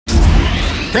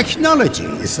Technology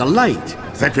is the light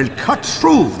that will cut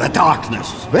through the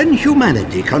darkness. When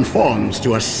humanity conforms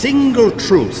to a single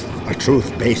truth, a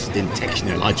truth based in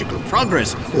technological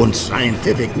progress and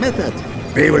scientific method,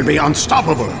 we will be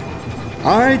unstoppable.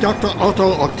 I, Dr.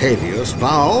 Otto Octavius,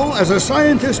 vow as a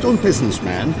scientist and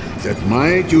businessman that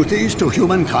my duties to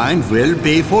humankind will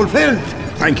be fulfilled.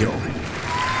 Thank you.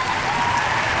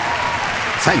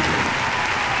 Thank you.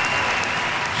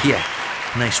 Yeah,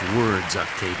 nice words,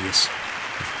 Octavius.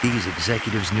 If these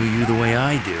executives knew you the way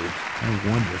I do, I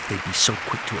wonder if they'd be so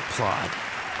quick to applaud.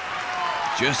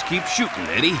 Just keep shooting,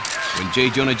 Eddie. When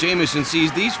J. Jonah Jameson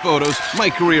sees these photos,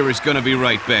 my career is gonna be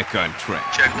right back on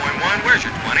track. Checkpoint 1, where's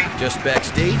your 20? Just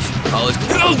backstage? All is...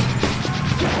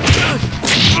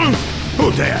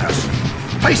 Who dares?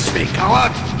 Face me,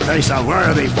 coward! Face a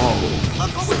worthy foe.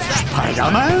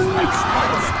 Spiderman?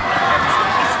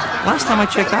 Last time I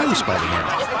checked, I was Spider-Man.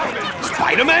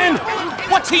 Spider-Man?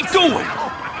 What's he doing?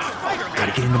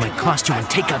 Gotta get into my costume and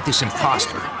take out this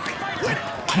imposter. I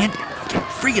can't get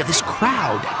free of this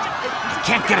crowd.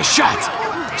 Can't get a shot.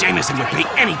 Jameson would pay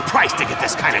any price to get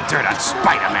this kind of dirt on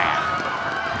Spider-Man.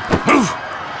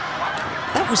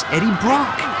 That was Eddie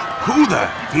Brock. Who the?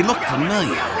 He looked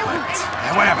familiar, but...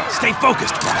 whatever, stay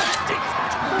focused, Brock.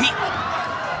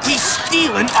 He's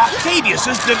stealing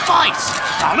Octavius's device.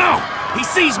 Oh no, he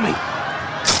sees me.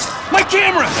 My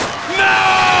camera!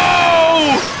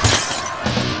 No!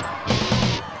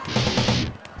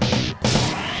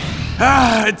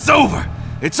 Ah, it's over.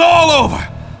 It's all over.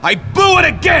 I blew it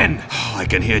again! Oh, I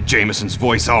can hear Jameson's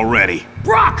voice already.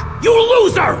 Brock, you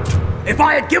loser! If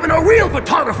I had given a real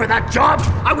photographer that job,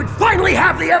 I would finally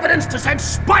have the evidence to send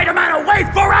Spider-Man away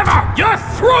forever! You're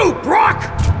through, Brock!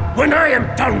 When I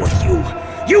am done with you,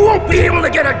 you won't be able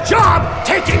to get a job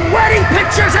taking wedding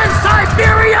pictures in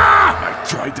Siberia! I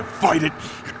tried to fight it.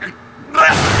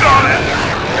 Left on it!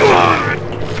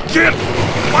 Can't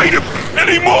fight him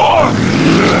anymore!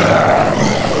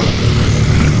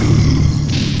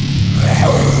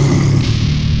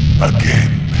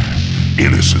 Again,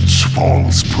 innocence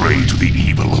falls prey to the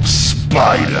evil of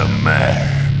Spider-Man.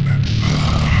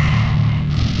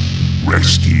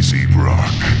 Rest easy,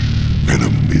 Brock.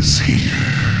 Venom is here.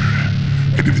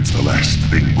 And if it's the last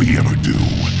thing we ever do,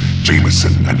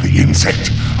 Jameson and the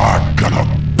insect are gonna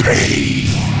pay.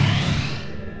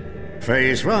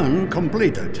 Phase 1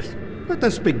 completed. Let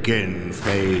us begin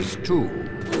Phase 2.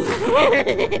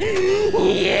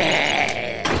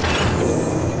 Yeah!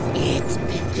 It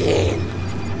begins.